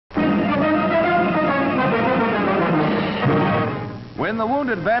When the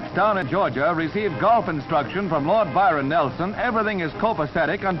wounded vets down in Georgia receive golf instruction from Lord Byron Nelson, everything is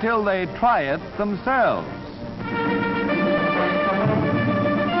copacetic until they try it themselves.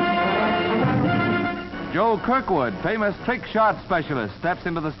 Joe Kirkwood, famous trick shot specialist, steps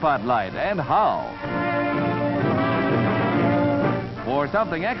into the spotlight. And how? For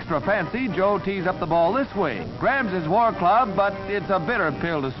something extra fancy, Joe tees up the ball this way, grabs his war club, but it's a bitter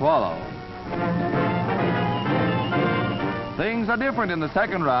pill to swallow. Things are different in the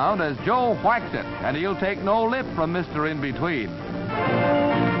second round as Joe whacks it, and he'll take no lip from Mr. In-Between.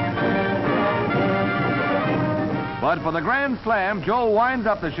 But for the Grand Slam, Joe winds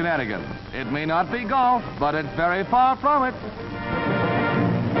up the shenanigans. It may not be golf, but it's very far from it.